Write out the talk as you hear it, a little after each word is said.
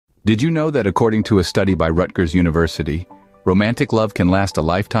Did you know that according to a study by Rutgers University, romantic love can last a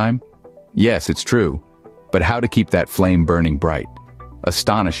lifetime? Yes, it's true. But how to keep that flame burning bright?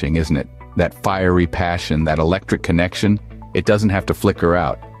 Astonishing, isn't it? That fiery passion, that electric connection, it doesn't have to flicker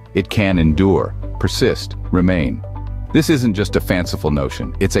out. It can endure, persist, remain. This isn't just a fanciful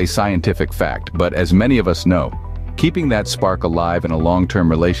notion, it's a scientific fact, but as many of us know, keeping that spark alive in a long-term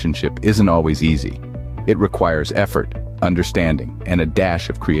relationship isn't always easy. It requires effort, understanding, and a dash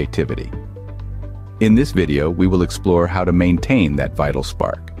of creativity. In this video, we will explore how to maintain that vital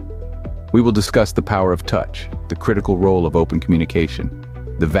spark. We will discuss the power of touch, the critical role of open communication,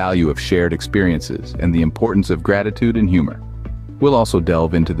 the value of shared experiences, and the importance of gratitude and humor. We'll also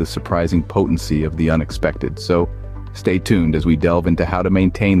delve into the surprising potency of the unexpected, so stay tuned as we delve into how to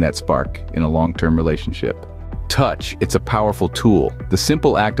maintain that spark in a long-term relationship. Touch, it's a powerful tool. The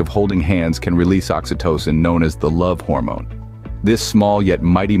simple act of holding hands can release oxytocin, known as the love hormone. This small yet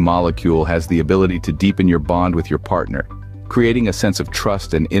mighty molecule has the ability to deepen your bond with your partner, creating a sense of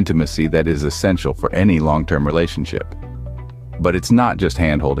trust and intimacy that is essential for any long-term relationship. But it's not just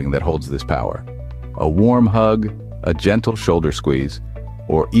hand-holding that holds this power. A warm hug, a gentle shoulder squeeze,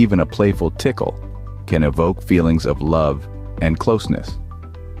 or even a playful tickle can evoke feelings of love and closeness.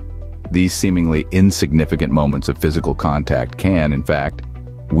 These seemingly insignificant moments of physical contact can, in fact,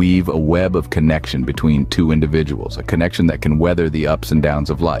 weave a web of connection between two individuals, a connection that can weather the ups and downs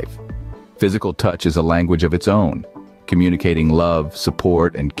of life. Physical touch is a language of its own, communicating love,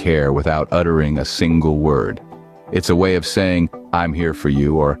 support, and care without uttering a single word. It's a way of saying, "I'm here for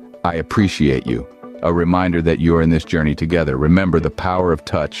you," or "I appreciate you," a reminder that you're in this journey together. Remember, the power of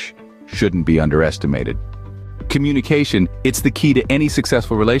touch shouldn't be underestimated. Communication, it's the key to any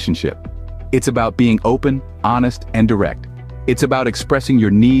successful relationship. It's about being open, honest, and direct. It's about expressing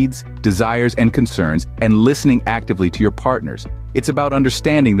your needs, desires, and concerns, and listening actively to your partners. It's about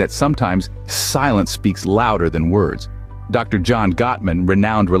understanding that sometimes silence speaks louder than words. Dr. John Gottman,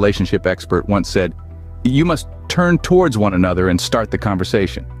 renowned relationship expert, once said, "You must turn towards one another and start the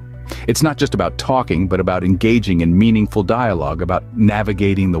conversation." It's not just about talking, but about engaging in meaningful dialogue, about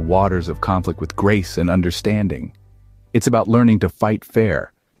navigating the waters of conflict with grace and understanding. It's about learning to fight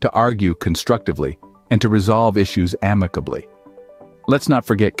fair, to argue constructively, and to resolve issues amicably. Let's not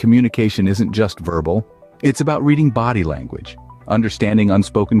forget, communication isn't just verbal. It's about reading body language, understanding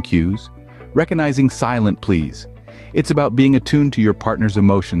unspoken cues, recognizing silent pleas. It's about being attuned to your partner's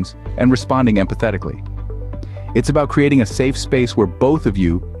emotions and responding empathetically. It's about creating a safe space where both of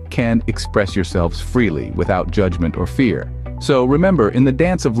you can express yourselves freely without judgment or fear. So remember, in the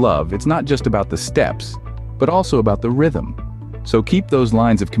dance of love, it's not just about the steps, but also about the rhythm. So keep those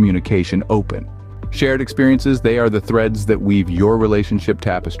lines of communication open. Shared experiences, they are the threads that weave your relationship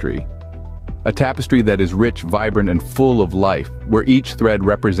tapestry. A tapestry that is rich, vibrant, and full of life, where each thread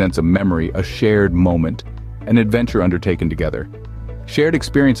represents a memory, a shared moment, an adventure undertaken together. Shared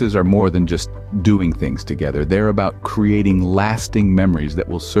experiences are more than just doing things together. They're about creating lasting memories that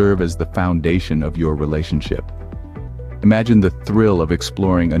will serve as the foundation of your relationship. Imagine the thrill of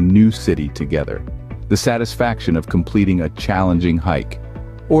exploring a new city together, the satisfaction of completing a challenging hike,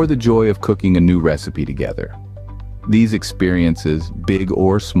 or the joy of cooking a new recipe together. These experiences, big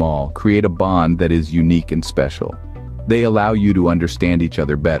or small, create a bond that is unique and special. They allow you to understand each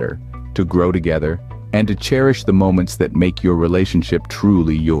other better, to grow together, and to cherish the moments that make your relationship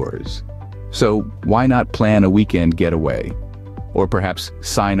truly yours. So why not plan a weekend getaway? Or perhaps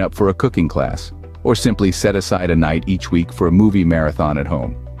sign up for a cooking class? Or simply set aside a night each week for a movie marathon at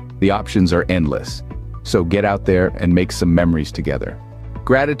home? The options are endless. So get out there and make some memories together.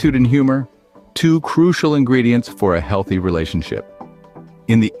 Gratitude and humor, two crucial ingredients for a healthy relationship.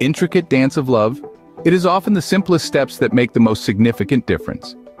 In the intricate dance of love, it is often the simplest steps that make the most significant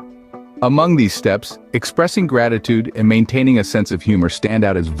difference. Among these steps, expressing gratitude and maintaining a sense of humor stand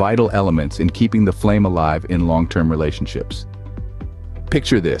out as vital elements in keeping the flame alive in long-term relationships.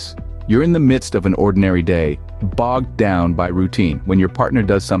 Picture this. You're in the midst of an ordinary day, bogged down by routine, when your partner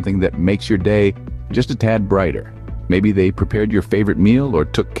does something that makes your day just a tad brighter. Maybe they prepared your favorite meal or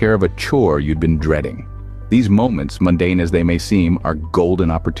took care of a chore you'd been dreading. These moments, mundane as they may seem, are golden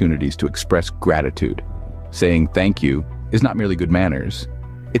opportunities to express gratitude. Saying thank you is not merely good manners.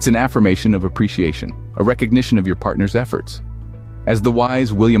 It's an affirmation of appreciation, a recognition of your partner's efforts. As the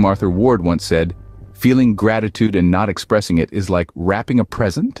wise William Arthur Ward once said, feeling gratitude and not expressing it is like wrapping a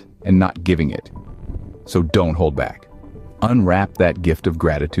present and not giving it. So don't hold back. Unwrap that gift of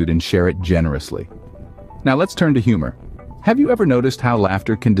gratitude and share it generously. Now let's turn to humor. Have you ever noticed how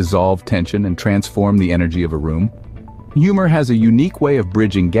laughter can dissolve tension and transform the energy of a room? Humor has a unique way of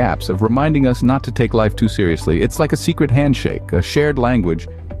bridging gaps, of reminding us not to take life too seriously. It's like a secret handshake, a shared language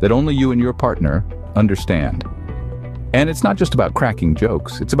that only you and your partner understand. And it's not just about cracking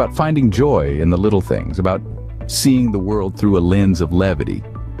jokes, it's about finding joy in the little things, about seeing the world through a lens of levity.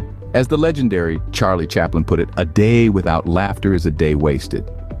 As the legendary Charlie Chaplin put it, a day without laughter is a day wasted.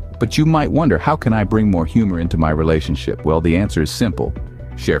 But you might wonder, how can I bring more humor into my relationship? Well, the answer is simple.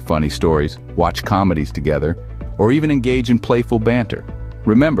 Share funny stories, watch comedies together, or even engage in playful banter.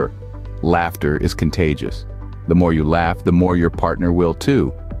 Remember, laughter is contagious. The more you laugh, the more your partner will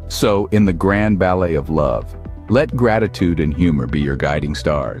too. So, in the grand ballet of love, let gratitude and humor be your guiding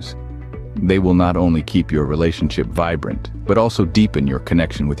stars. They will not only keep your relationship vibrant, but also deepen your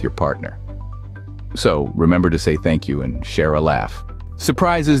connection with your partner. So, remember to say thank you and share a laugh.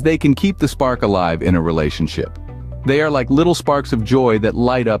 Surprises, they can keep the spark alive in a relationship. They are like little sparks of joy that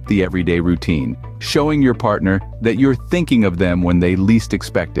light up the everyday routine, showing your partner that you're thinking of them when they least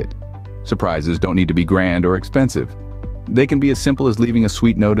expect it. Surprises don't need to be grand or expensive. They can be as simple as leaving a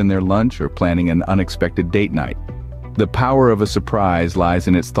sweet note in their lunch or planning an unexpected date night. The power of a surprise lies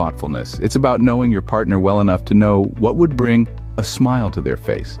in its thoughtfulness. It's about knowing your partner well enough to know what would bring a smile to their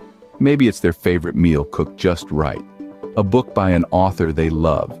face. Maybe it's their favorite meal cooked just right, a book by an author they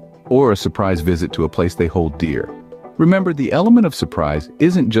love, or a surprise visit to a place they hold dear. Remember, the element of surprise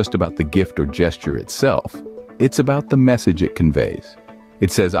isn't just about the gift or gesture itself. It's about the message it conveys.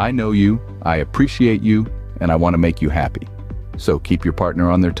 It says, I know you, I appreciate you, and I want to make you happy. So keep your partner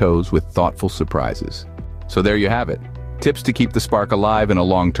on their toes with thoughtful surprises. So there you have it. Tips to keep the spark alive in a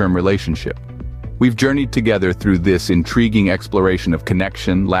long-term relationship. We've journeyed together through this intriguing exploration of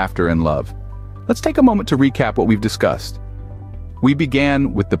connection, laughter, and love. Let's take a moment to recap what we've discussed. We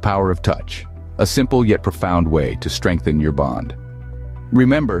began with the power of touch, a simple yet profound way to strengthen your bond.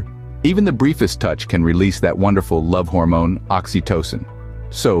 Remember, even the briefest touch can release that wonderful love hormone, oxytocin.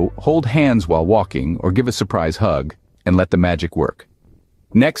 So hold hands while walking or give a surprise hug and let the magic work.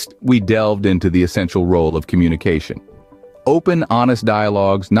 Next, we delved into the essential role of communication. Open, honest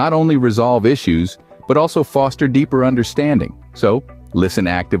dialogues not only resolve issues, but also foster deeper understanding. So, listen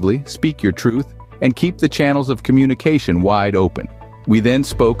actively, speak your truth, and keep the channels of communication wide open. We then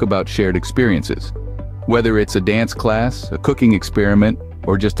spoke about shared experiences. Whether it's a dance class, a cooking experiment,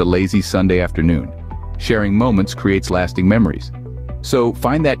 or just a lazy Sunday afternoon, sharing moments creates lasting memories. So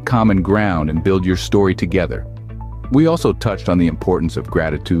find that common ground and build your story together. We also touched on the importance of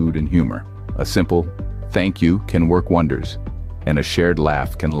gratitude and humor. A simple thank you can work wonders, and a shared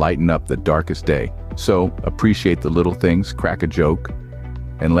laugh can lighten up the darkest day. So appreciate the little things, crack a joke,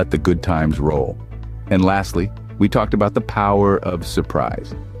 and let the good times roll. And lastly, we talked about the power of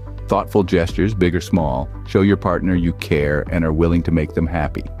surprise. Thoughtful gestures, big or small, show your partner you care and are willing to make them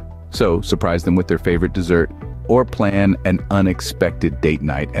happy. So surprise them with their favorite dessert, or plan an unexpected date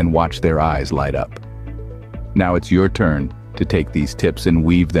night and watch their eyes light up. Now it's your turn to take these tips and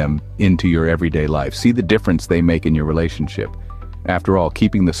weave them into your everyday life. See the difference they make in your relationship. After all,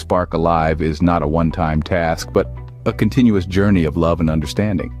 keeping the spark alive is not a one-time task, but a continuous journey of love and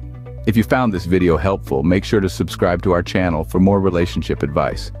understanding. If you found this video helpful, make sure to subscribe to our channel for more relationship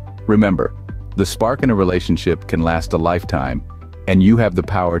advice. Remember, the spark in a relationship can last a lifetime, and you have the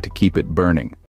power to keep it burning.